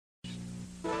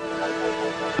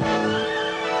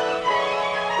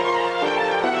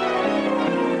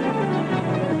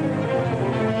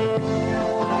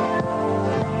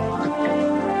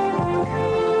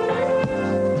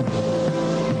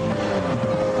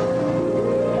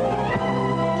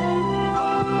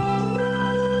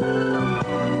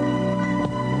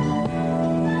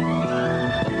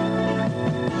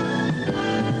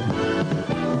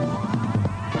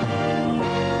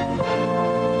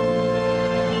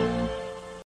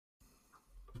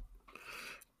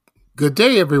Good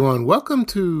day, everyone. Welcome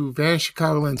to Van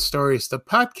Chicagoland Stories, the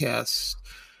podcast.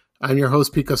 I'm your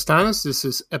host, Pete Costanis. This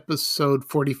is episode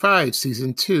 45,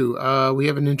 season 2. We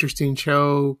have an interesting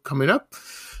show coming up.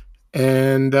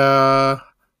 And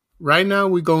right now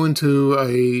we go into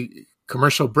a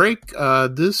commercial break.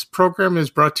 This program is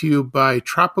brought to you by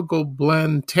Tropical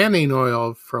Blend Tanning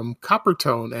Oil from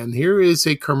Coppertone. And here is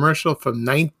a commercial from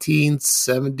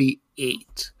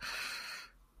 1978.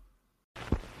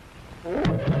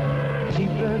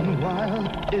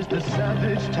 Is the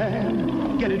Savage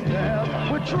Tan. Get it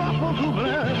fast with Tropical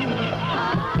Blend.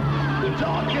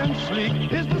 Dark and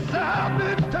sleek is the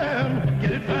Savage Tan.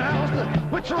 Get it fast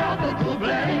with Tropical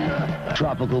Blend.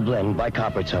 Tropical Blend by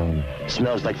Coppertone.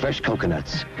 Smells like fresh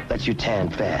coconuts. Lets you tan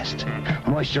fast.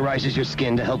 Moisturizes your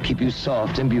skin to help keep you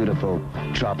soft and beautiful.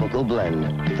 Tropical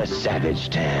Blend, the Savage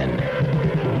Tan.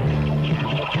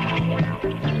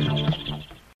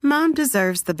 Mom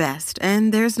deserves the best,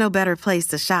 and there's no better place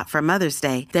to shop for Mother's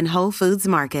Day than Whole Foods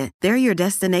Market. They're your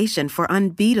destination for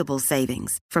unbeatable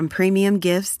savings, from premium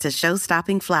gifts to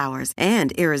show-stopping flowers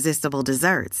and irresistible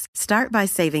desserts. Start by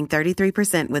saving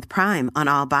 33% with Prime on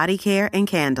all body care and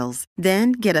candles.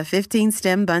 Then get a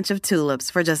 15-stem bunch of tulips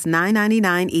for just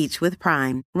 $9.99 each with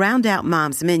Prime. Round out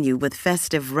Mom's menu with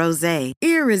festive rosé,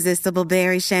 irresistible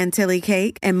berry chantilly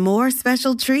cake, and more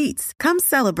special treats. Come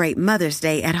celebrate Mother's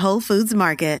Day at Whole Foods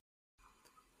Market.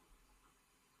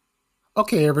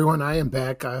 Okay, everyone, I am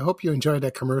back. I hope you enjoyed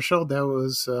that commercial. That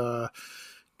was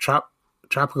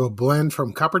Tropical Blend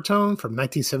from Coppertone from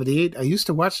 1978. I used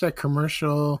to watch that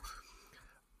commercial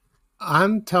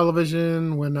on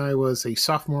television when I was a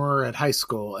sophomore at high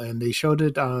school, and they showed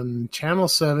it on Channel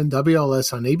 7,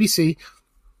 WLS on ABC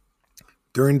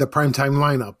during the primetime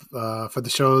lineup for the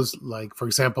shows like, for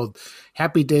example,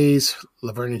 Happy Days,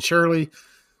 Laverne and Shirley,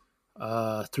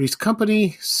 Three's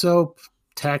Company, Soap,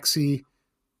 Taxi.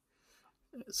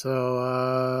 So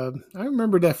I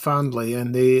remember that fondly,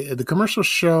 and the commercial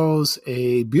shows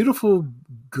a beautiful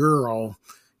girl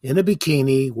in a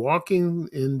bikini walking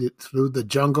through the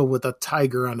jungle with a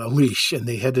tiger on a leash, and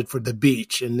they headed for the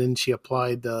beach, and then she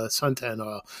applied suntan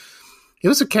oil. It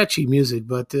was a catchy music,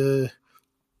 but you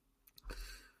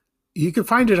can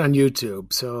find it on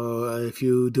YouTube. So if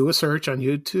you do a search on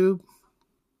YouTube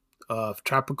of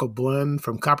Tropical Blend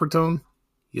from Coppertone,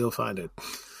 you'll find it.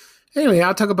 Anyway,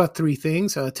 I'll talk about three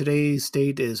things. Today's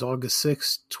date is August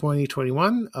 6th,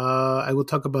 2021. I will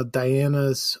talk about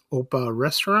Diana's Opa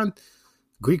restaurant,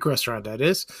 Greek restaurant, that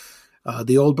is,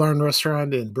 the Old Barn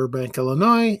restaurant in Burbank,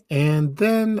 Illinois. And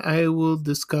then I will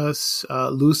discuss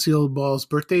Lucille Ball's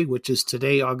birthday, which is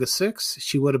today, August 6th.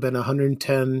 She would have been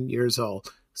 110 years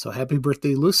old. So happy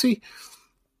birthday, Lucy.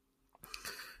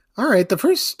 All right, the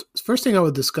first thing I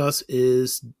would discuss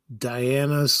is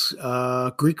Diana's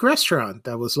Greek restaurant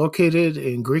that was located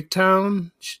in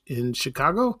Greektown in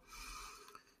Chicago.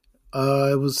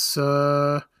 It was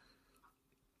owned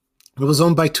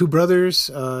by two brothers.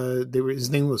 His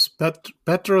name was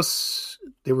Petros.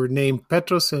 They were named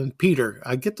Petros and Peter.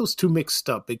 I get those two mixed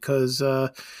up because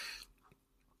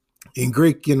in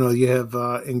Greek, you have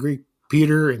in Greek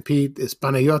Peter and Pete is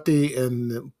Panayoti,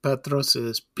 and Petros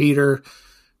is Peter.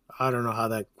 I don't know how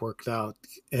that worked out.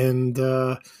 And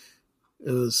it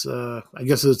was, I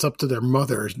guess it's up to their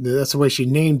mother. That's the way she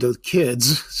named the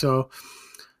kids. So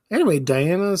anyway,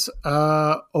 Diana's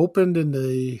opened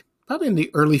probably in the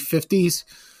early 50s.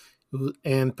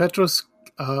 And Petros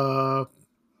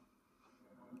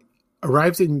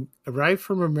arrived from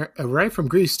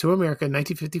Greece to America in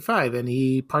 1955. And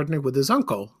he partnered with his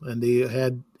uncle. And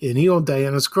he owned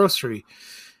Diana's Grocery.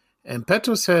 And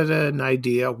Petros had an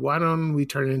idea, why don't we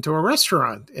turn it into a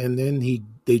restaurant? And then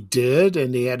they did,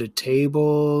 and they added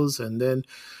tables,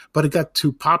 but it got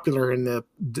too popular, and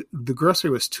the grocery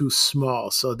was too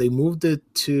small. So they moved it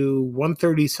to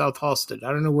 130 South Halsted. I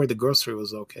don't know where the grocery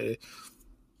was located.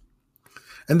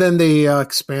 And then they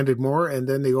expanded more, and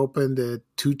then they opened at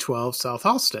 212 South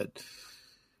Halsted.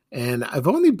 And I've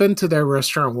only been to that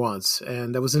restaurant once,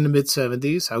 and that was in the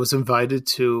mid-70s. I was invited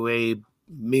to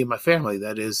me and my family,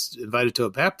 that is, invited to a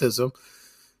baptism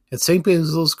at St.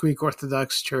 Basil's Greek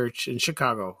Orthodox Church in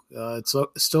Chicago. It's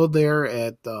still there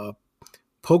at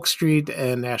Polk Street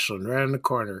and Ashland, right on the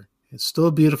corner. It's still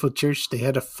a beautiful church. They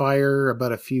had a fire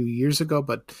about a few years ago,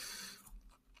 but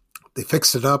they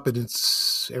fixed it up, and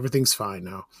everything's fine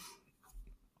now.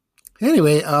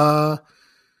 Anyway,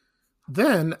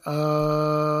 then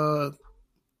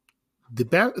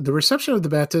the reception of the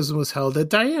baptism was held at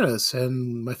Diana's,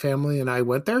 and my family and I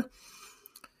went there.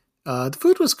 The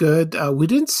food was good. We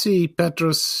didn't see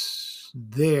Petros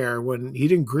there when he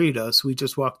didn't greet us. We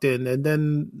just walked in, and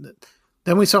then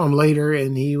Then we saw him later,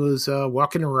 and he was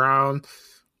walking around,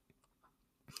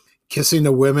 kissing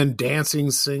the women,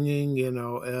 dancing, singing.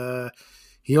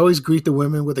 He always greet the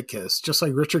women with a kiss, just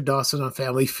like Richard Dawson on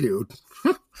Family Feud.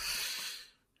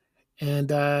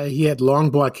 And he had long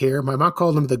black hair. My mom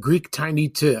called him the Greek Tiny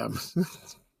Tim.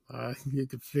 You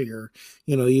could figure,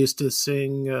 he used to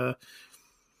sing.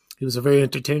 He was a very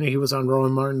entertainer. He was on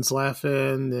Rowan Martin's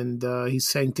Laugh-In, and he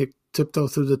sang Tiptoe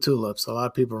Through the Tulips. A lot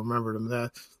of people remembered him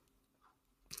that.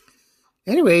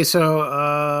 Anyway,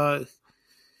 so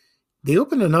they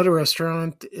opened another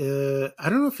restaurant. I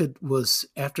don't know if it was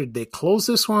after they closed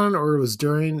this one or it was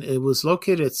during. It was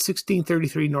located at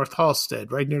 1633 North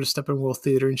Halsted, right near the Steppenwolf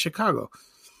Theater in Chicago.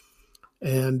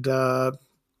 And it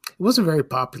wasn't very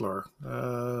popular,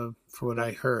 for what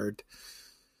I heard.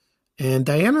 And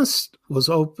Diana's was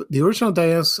open. The original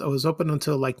Diana's was open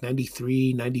until like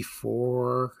 93,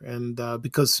 94. And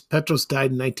because Petros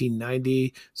died in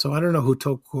 1990, so I don't know who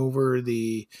took over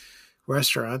the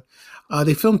restaurant.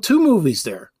 They filmed 2 movies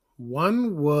there.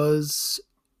 One was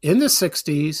in the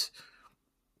 60s.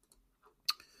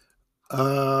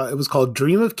 It was called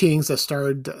Dream of Kings, that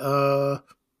starred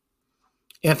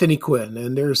Anthony Quinn.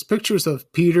 And there's pictures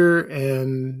of Peter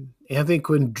and Anthony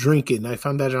Quinn drinking. I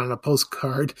found that on a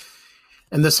postcard.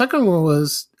 And the second one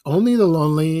was Only the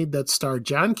Lonely, that starred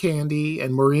John Candy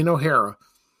and Maureen O'Hara.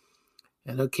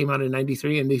 And it came out in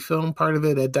 93, and they filmed part of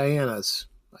it at Diana's.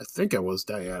 I think it was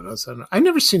Diana's. I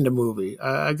never seen the movie.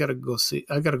 I gotta go see.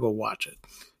 I gotta go watch it,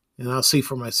 and I'll see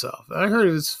for myself. I heard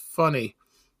it was funny,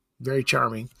 very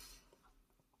charming.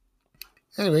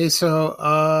 Anyway,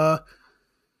 so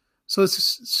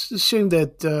it's a shame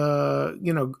that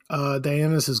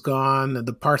Diana's is gone and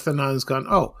the Parthenon is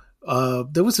gone.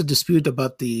 There was a dispute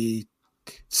about the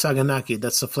Saganaki.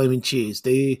 That's the flaming cheese.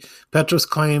 Petros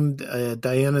claimed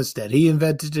Diana's that he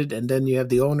invented it, and then you have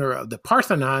the owner of the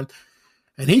Parthenon.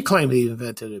 And he claimed he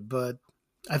invented it, but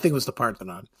I think it was the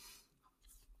Parthenon.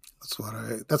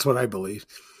 That's what I believe.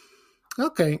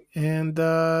 Okay, and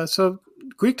so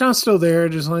Greektown's still there.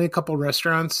 There's only a couple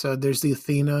restaurants. There's the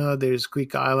Athena. There's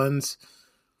Greek Islands.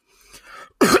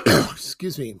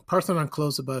 Excuse me. Parthenon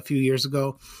closed about a few years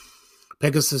ago.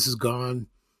 Pegasus is gone.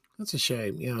 That's a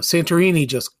shame. Santorini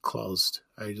just closed.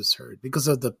 I just heard because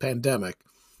of the pandemic.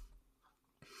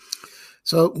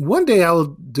 So one day I'll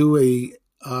do a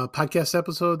podcast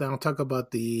episode, and I'll talk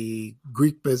about the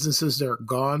Greek businesses that are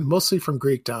gone, mostly from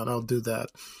Greektown. I'll do that.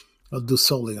 I'll do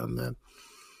solely on that.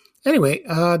 Anyway,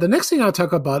 the next thing I'll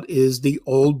talk about is the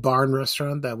Old Barn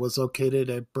restaurant that was located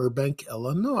at Burbank,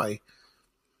 Illinois.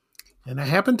 And I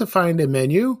happened to find a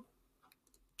menu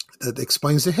that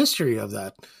explains the history of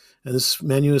that. And this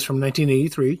menu is from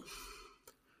 1983.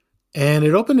 And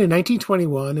it opened in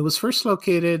 1921. It was first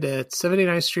located at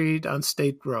 79th Street on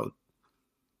State Road.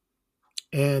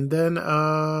 And then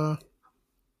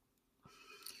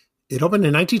it opened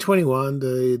in 1921.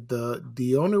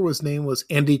 The owner name was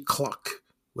Andy Cluck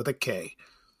with a K.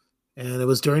 And it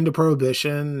was during the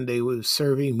Prohibition. They were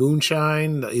serving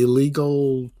moonshine,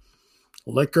 illegal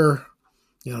liquor.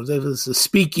 There was a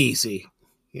speakeasy.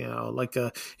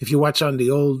 If you watch on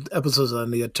the old episodes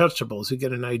on the Untouchables, you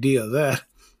get an idea of that.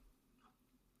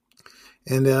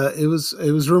 And it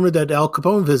was rumored that Al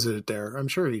Capone visited there. I'm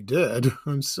sure he did.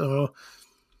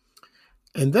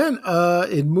 And then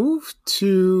it moved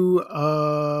to,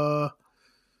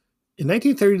 in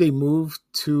 1930, they moved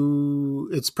to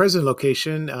its present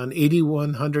location on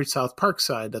 8100 South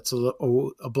Parkside. That's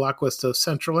a block west of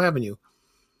Central Avenue.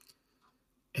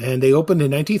 And they opened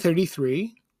in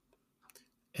 1933.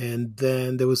 And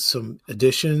then there was some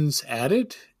additions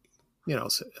added.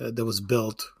 That was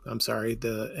built. I'm sorry.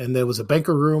 And there was a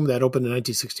banquet room that opened in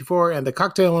 1964, and the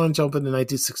cocktail lounge opened in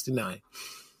 1969.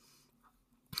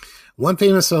 One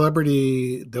famous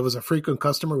celebrity that was a frequent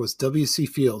customer was W.C.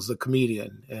 Fields, the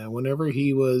comedian. And whenever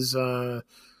he was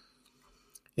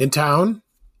in town,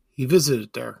 he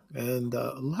visited there. And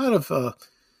a lot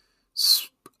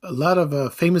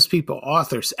of famous people,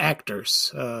 authors,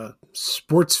 actors,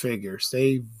 sports figures,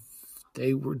 they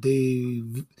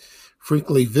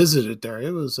frequently visited there.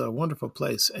 It was a wonderful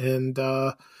place. And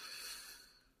I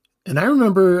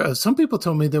remember some people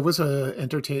told me there was an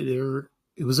entertainer.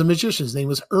 It was a magician. His name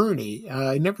was Ernie.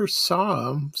 I never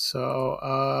saw him,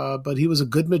 but he was a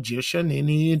good magician, and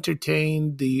he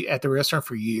entertained at the restaurant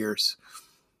for years.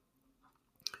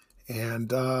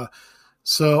 And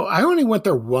so I only went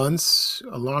there once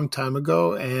a long time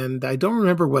ago, and I don't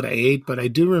remember what I ate, but I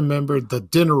do remember the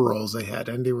dinner rolls they had,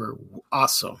 and they were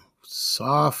awesome.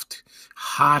 Soft,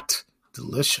 hot,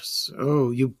 delicious.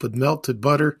 Oh, you put melted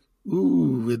butter.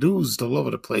 Ooh, it oozed all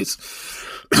over the place.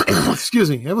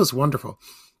 Excuse me. It was wonderful.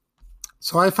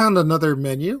 So I found another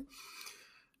menu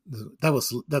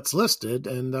that's listed,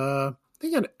 and they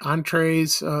got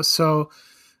entrees. For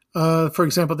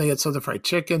example, they had southern fried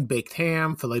chicken, baked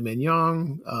ham, filet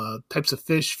mignon, types of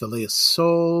fish, filet of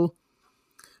sole.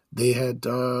 They had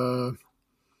red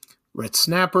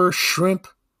snapper, shrimp.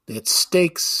 They had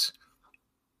steaks.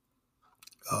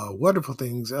 Wonderful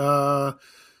things.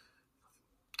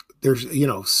 There's,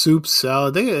 soup,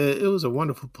 salad. It was a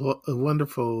wonderful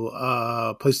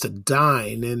place to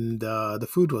dine, and the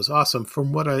food was awesome.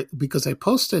 Because I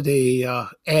posted a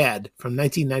ad from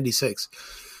 1996,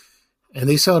 and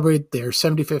they celebrate their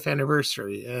 75th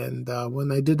anniversary. And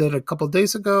when I did that a couple of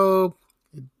days ago,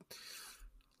 a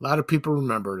lot of people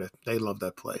remembered it. They loved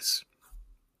that place.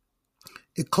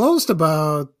 It closed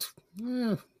about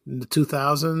in the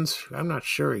 2000s. I'm not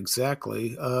sure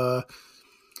exactly.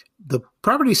 The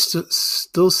property's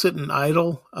still sitting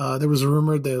idle. There was a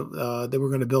rumor that they were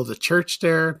going to build a church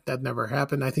there. That never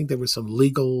happened. I think there was some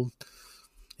legal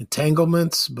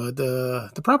entanglements, but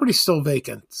the property's still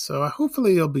vacant. So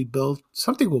hopefully it'll be built.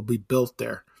 Something will be built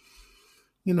there.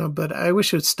 But I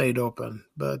wish it stayed open.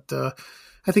 But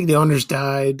I think the owners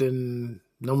died and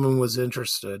no one was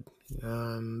interested.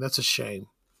 That's a shame.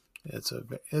 It's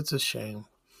a shame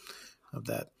of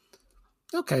that.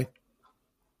 Okay.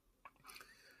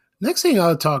 Next thing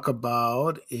I'll talk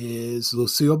about is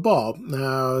Lucille Ball.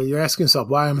 Now, you're asking yourself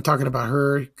why I'm talking about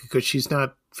her, because she's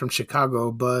not from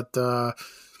Chicago, but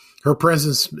her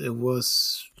presence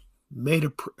made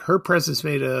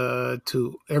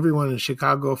to everyone in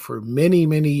Chicago for many,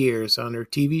 many years on her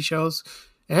TV shows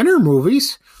and her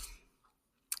movies.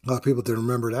 A lot of people didn't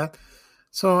remember that.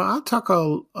 So I'll talk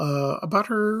about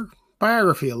her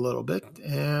biography a little bit,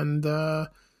 and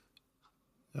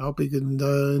I hope you can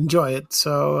enjoy it.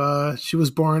 So she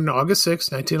was born August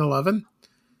 6, 1911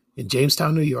 in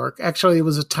Jamestown, New York. Actually, it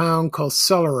was a town called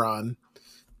Celeron.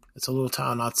 It's a little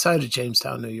town outside of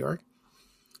Jamestown, New York.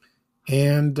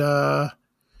 And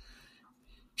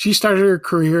she started her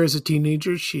career as a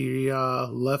teenager. She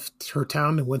left her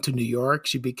town and went to New York.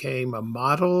 She became a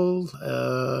model,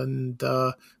 and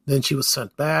then she was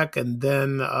sent back. And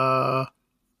then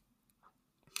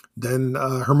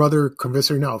her mother convinced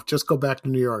her, no, just go back to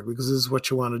New York because this is what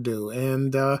you want to do.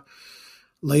 And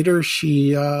later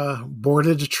she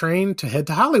boarded a train to head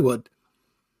to Hollywood.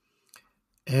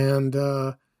 And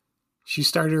she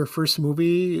started her first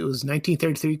movie. It was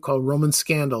 1933 called Roman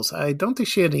Scandals. I don't think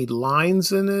she had any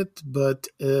lines in it, but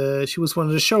she was one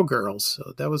of the showgirls.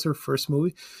 So that was her first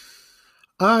movie.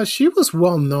 She was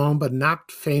well known, but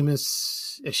not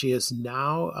famous as she is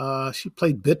now. She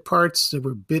played bit parts. There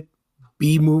were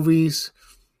B movies.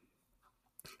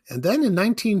 And then in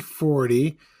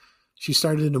 1940, she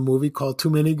started a movie called Too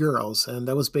Many Girls, and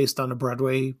that was based on a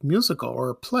Broadway musical or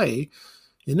a play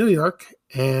in New York.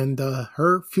 And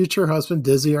her future husband,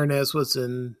 Dizzy Arnaz, was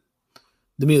in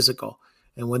the musical.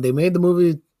 And when they made the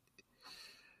movie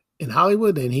in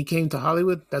Hollywood and he came to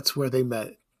Hollywood, that's where they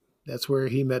met. That's where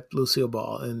he met Lucille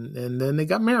Ball. And then they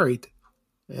got married.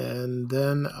 And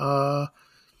then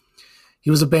he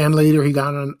was a band leader.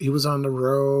 He was on the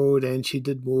road, and she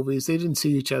did movies. They didn't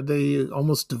see each other. They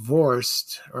almost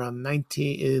divorced around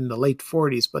in the late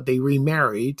 40s, but they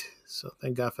remarried. So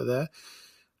thank God for that.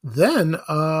 Then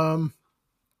I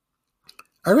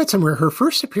read somewhere her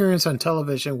first appearance on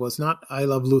television was not I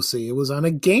Love Lucy. It was on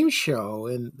a game show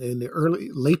in the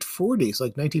late 40s,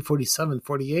 like 1947,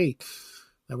 48.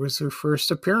 That was her first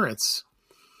appearance.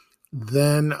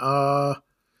 Then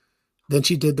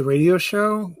she did the radio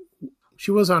show.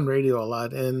 She was on radio a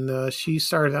lot, and she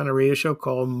started on a radio show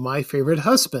called My Favorite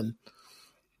Husband.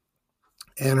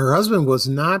 And her husband was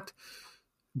not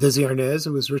Dizzy Arnaz.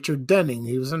 It was Richard Denning.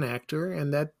 He was an actor,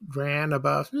 and that ran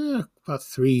about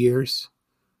 3 years.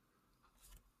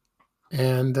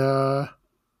 And then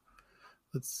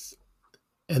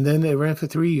it ran for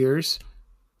 3 years.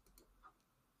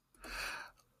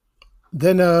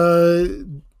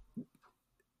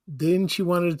 Then she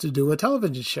wanted to do a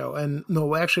television show. And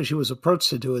no, actually she was approached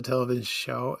to do a television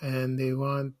show, and they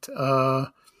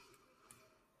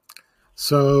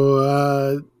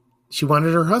she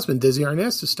wanted her husband, Dizzy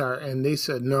Arnaz, to star. And they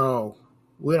said, no,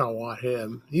 we don't want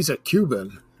him. He's a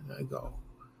Cuban. And I go,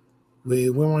 we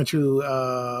want you,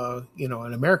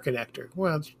 an American actor.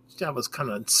 Well, that was kind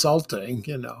of insulting,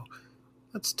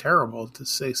 That's terrible to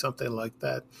say something like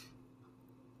that.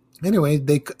 Anyway,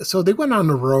 they went on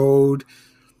the road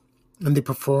and they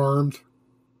performed,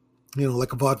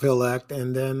 like a vaudeville act.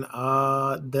 And then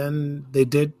they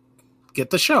did get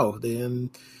the show.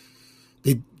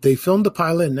 They filmed the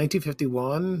pilot in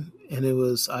 1951, and it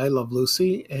was I Love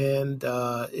Lucy, and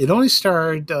it only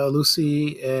starred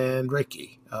Lucy and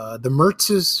Ricky. The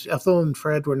Mertzes, Ethel and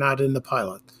Fred, were not in the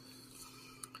pilot.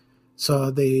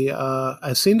 So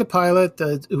I've seen the pilot.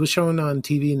 It was shown on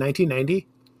TV in 1990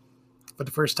 for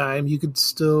the first time. You could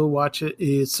still watch it.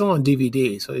 It's still on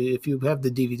DVD. So if you have the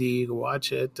DVD, you can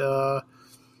watch it.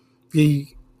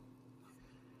 The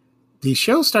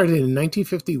show started in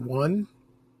 1951.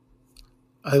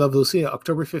 I Love Lucy,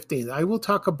 October 15th. I will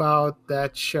talk about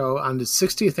that show on the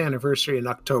 60th anniversary in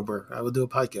October. I will do a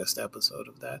podcast episode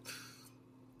of that.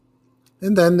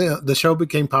 And then the show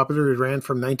became popular. It ran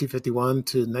from 1951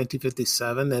 to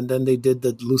 1957, and then they did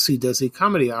the Lucy Desi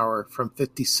Comedy Hour from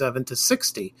 57 to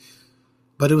 60.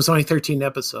 But it was only 13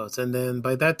 episodes. And then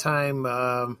by that time,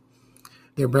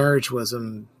 their marriage was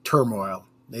in turmoil.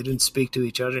 They didn't speak to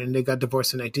each other, and they got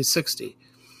divorced in 1960.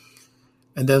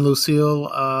 And then Lucille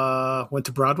went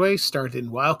to Broadway, starred in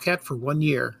Wildcat for 1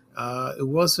 year. It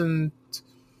wasn't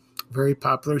very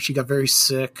popular. She got very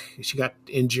sick. She got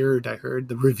injured, I heard.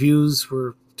 The reviews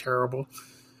were terrible.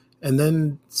 And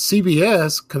then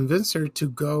CBS convinced her to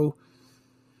go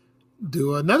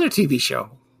do another TV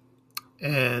show.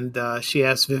 And she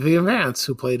asked Vivian Vance,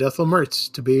 who played Ethel Mertz,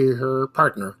 to be her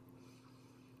partner.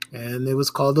 And it was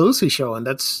called The Lucy Show, and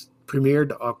that's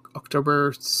premiered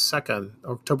October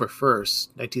 1st,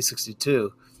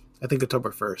 1962. I think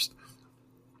October 1st.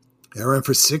 It ran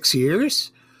for 6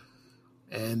 years.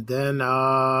 And then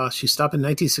she stopped in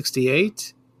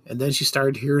 1968, and then she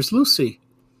started Here's Lucy.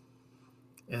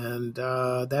 And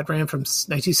that ran from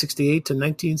 1968 to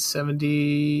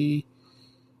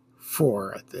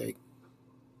 1974, I think.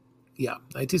 Yeah,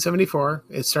 1974.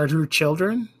 It started her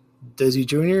children, Desi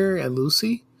Jr. and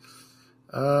Lucy.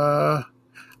 I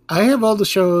have all the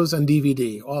shows on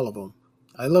DVD, all of them.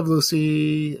 I Love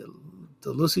Lucy,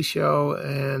 The Lucy Show,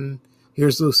 and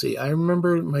Here's Lucy. I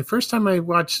remember my first time I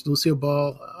watched Lucille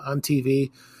Ball on TV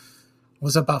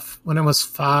was about when I was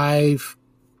 5,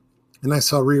 and I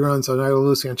saw reruns of I Love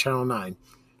Lucy on Channel 9.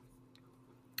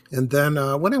 And then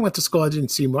when I went to school, I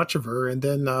didn't see much of her. And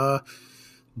then The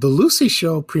Lucy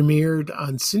Show premiered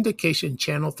on syndication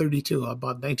Channel 32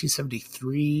 about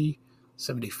 1973,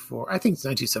 74. I think it's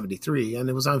 1973, and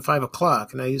it was on 5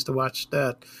 o'clock, and I used to watch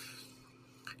that.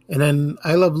 And then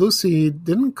I Love Lucy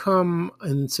didn't come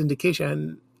in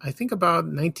syndication, I think about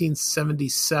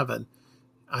 1977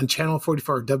 on Channel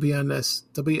 44,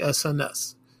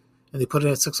 WSNS. And they put it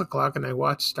at 6 o'clock, and I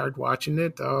started watching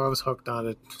it. Oh, I was hooked on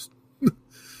it.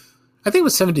 I think it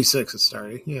was 76 it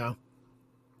started, yeah.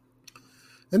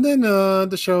 And then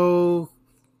the show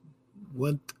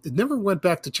it never went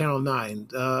back to Channel 9.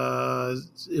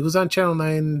 It was on Channel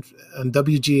 9 on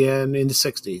WGN in the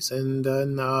 60s. And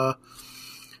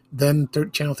then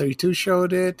Channel 32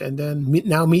 showed it, and then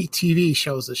now Meet TV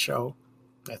shows the show.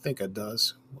 I think it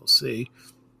does. We'll see.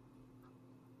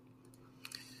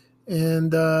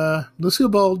 And Lucille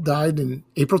Ball died in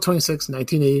April 26,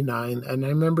 1989, and I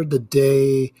remember the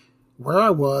day where I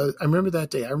was. I remember that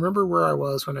day. I remember where I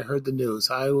was when I heard the news.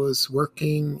 I was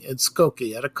working in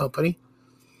Skokie at a company,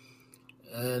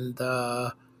 and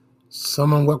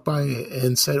someone walked by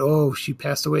and said, "Oh, she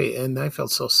passed away," and I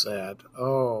felt so sad.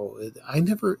 Oh, I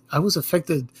was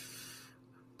affected.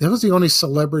 That was the only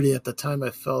celebrity at the time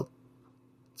I felt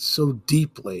so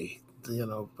deeply,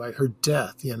 by her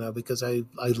death, because I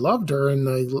loved her, and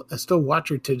I still watch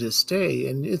her to this day,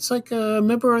 and it's like a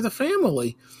member of the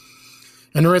family.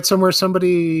 And I read somewhere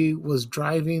somebody was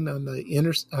driving on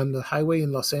the highway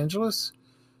in Los Angeles,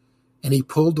 and he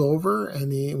pulled over,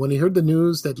 and when he heard the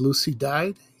news that Lucy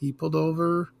died, he pulled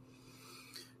over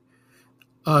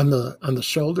on the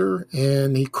shoulder,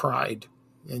 and he cried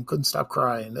and couldn't stop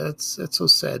crying. That's so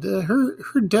sad.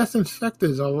 Her death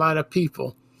infected a lot of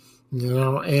people,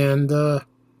 and her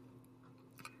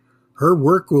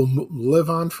work will live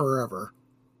on forever.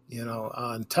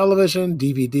 On television,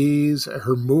 DVDs.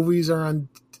 Her movies are on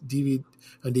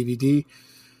DVD.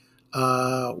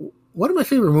 One of my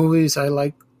favorite movies I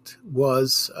liked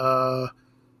was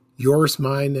Yours,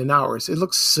 Mine, and Ours. It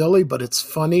looks silly, but it's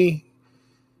funny,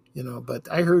 But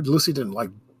I heard Lucy didn't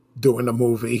like doing a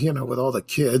movie, with all the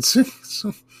kids.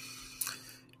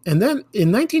 And then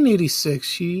in 1986,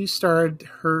 she started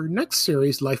her next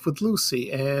series, Life with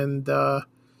Lucy, and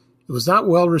it was not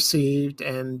well received,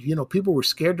 and people were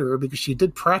scared of her because she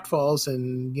did pratfalls,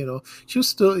 and she was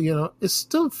still it's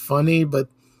still funny, but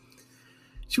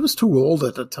she was too old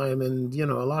at the time, and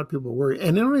a lot of people were.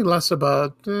 And it only lasted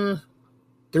about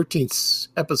 13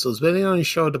 episodes, but they only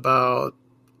showed about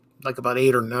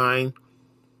 8 or 9.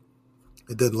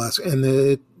 It didn't last,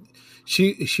 and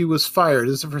she was fired.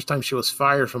 This is the first time she was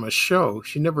fired from a show.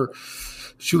 She never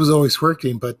she was always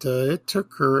working, but it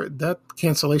took her, that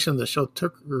cancellation of the show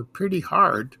took her pretty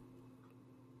hard.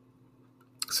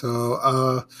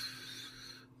 So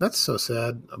that's so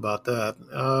sad about that.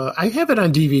 I have it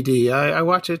on DVD. I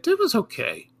watched it. It was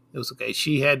okay. It was okay.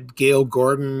 She had Gail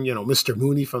Gordon, Mr.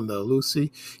 Mooney from the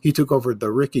Lucy. He took over the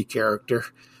Ricky character,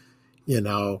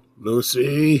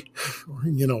 Lucy,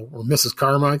 or Mrs.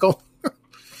 Carmichael.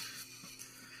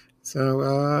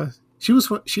 So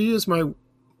she is my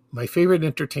favorite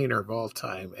entertainer of all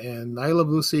time, and I Love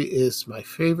Lucy is my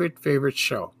favorite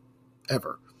show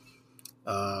ever.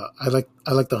 I like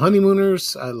The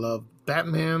Honeymooners. I love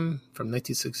Batman from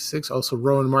 1966. Also,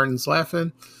 Rowan Martin's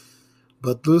Laugh-In.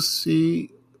 But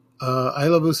Lucy, I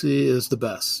Love Lucy is the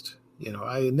best.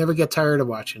 I never get tired of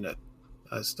watching it.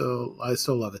 I still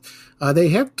love it. They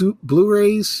have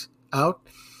Blu-rays out,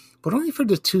 but only for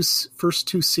the first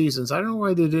two seasons. I don't know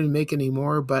why they didn't make any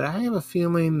more, but I have a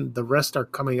feeling the rest are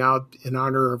coming out in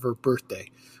honor of her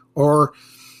birthday, or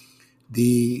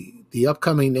the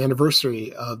upcoming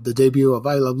anniversary of the debut of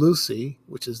I Love Lucy,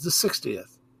 which is the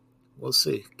 60th. We'll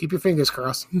see. Keep your fingers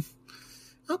crossed.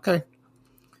 Okay.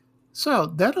 So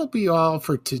that'll be all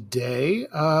for today.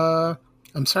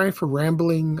 I'm sorry for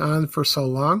rambling on for so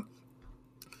long,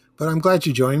 but I'm glad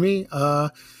you joined me.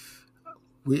 I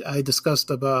discussed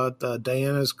about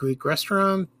Diana's Greek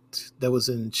restaurant that was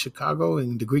in Chicago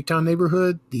in the Greektown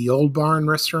neighborhood, the Old Barn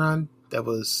restaurant that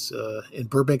was in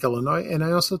Burbank, Illinois, and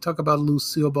I also talk about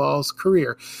Lucille Ball's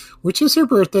career, which is her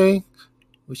birthday,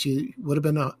 which she would have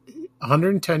been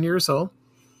 110 years old.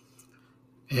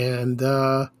 And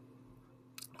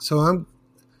so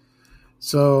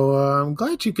I'm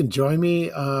glad you can join me.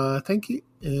 Thank you.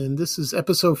 And this is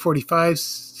episode 45,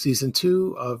 season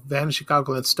 2 of Vanishing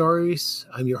Chicagoland Stories.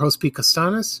 I'm your host, Pete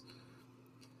Costanis.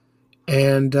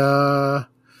 And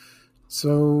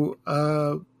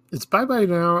it's bye-bye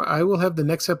now. I will have the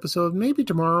next episode maybe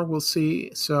tomorrow. We'll see.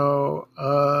 So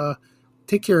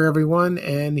take care, everyone.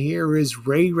 And here is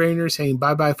Ray Rayner saying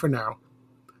bye-bye for now.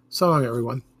 So long,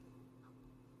 everyone.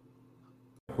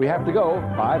 We have to go.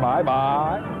 Bye, bye,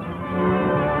 bye.